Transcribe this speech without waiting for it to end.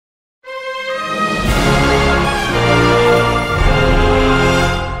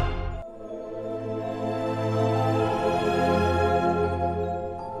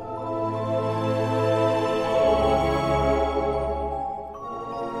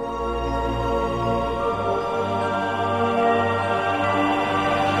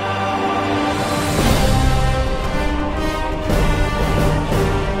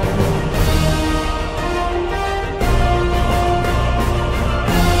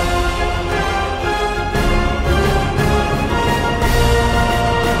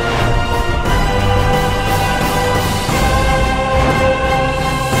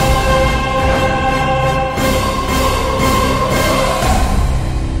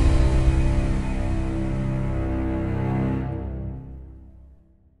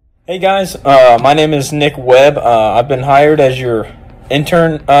Hey guys, my name is Nick Webb. I've been hired as your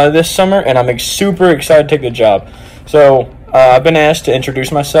intern this summer, and I'm super excited to take the job. So I've been asked to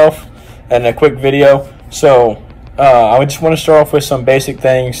introduce myself in a quick video. So I would just want to start off with some basic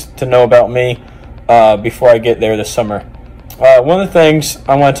things to know about me before I get there this summer. One of the things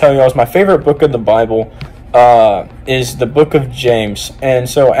I want to tell you is my favorite book of the Bible is the book of James. And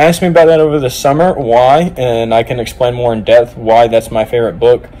so ask me about that over the summer, why, and I can explain more in depth why that's my favorite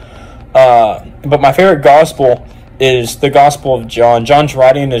book. But my favorite gospel is the Gospel of John. John's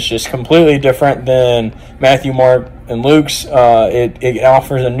writing is just completely different than Matthew, Mark, and Luke's. It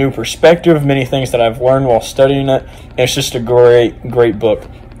offers a new perspective of many things that I've learned while studying it. And it's just a great book.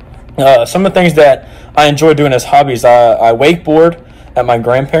 Some of the things that I enjoy doing as hobbies, I wakeboard at my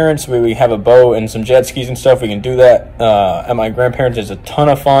grandparents'. We have a boat and some jet skis and stuff. We can do that at my grandparents'. It's a ton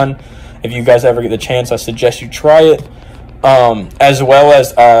of fun. If you guys ever get the chance, I suggest you try it. As well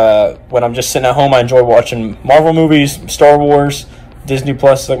as when I'm just sitting at home, I enjoy watching Marvel movies, Star Wars. Disney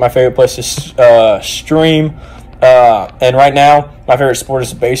Plus is like my favorite place to stream. And right now, my favorite sport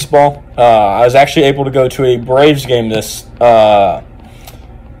is baseball. I was actually able to go to a Braves game this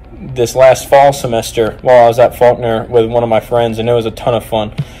last fall semester while I was at Faulkner with one of my friends, and it was a ton of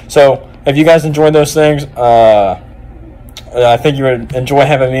fun. So if you guys enjoy those things, I think you would enjoy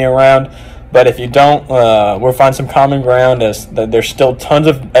having me around. But if you don't, we'll find some common ground, as there's still tons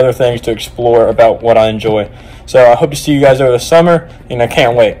of other things to explore about what I enjoy. So I hope to see you guys over the summer, and I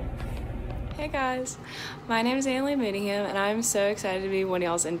can't wait. Hey guys, my name is Annalie Mooneyham, and I'm so excited to be one of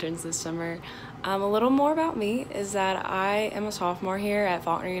y'all's interns this summer. A little more about me is that I am a sophomore here at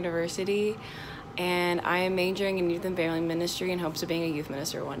Faulkner University, and I am majoring in youth and family ministry in hopes of being a youth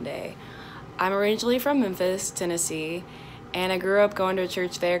minister one day. I'm originally from Memphis, Tennessee, and I grew up going to a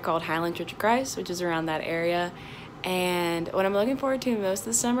church there called Highland Church of Christ, which is around that area. And what I'm looking forward to most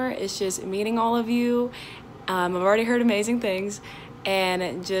this summer is just meeting all of you. I've already heard amazing things,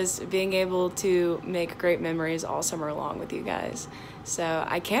 and just being able to make great memories all summer long with you guys. So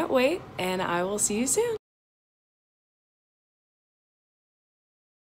I can't wait, and I will see you soon.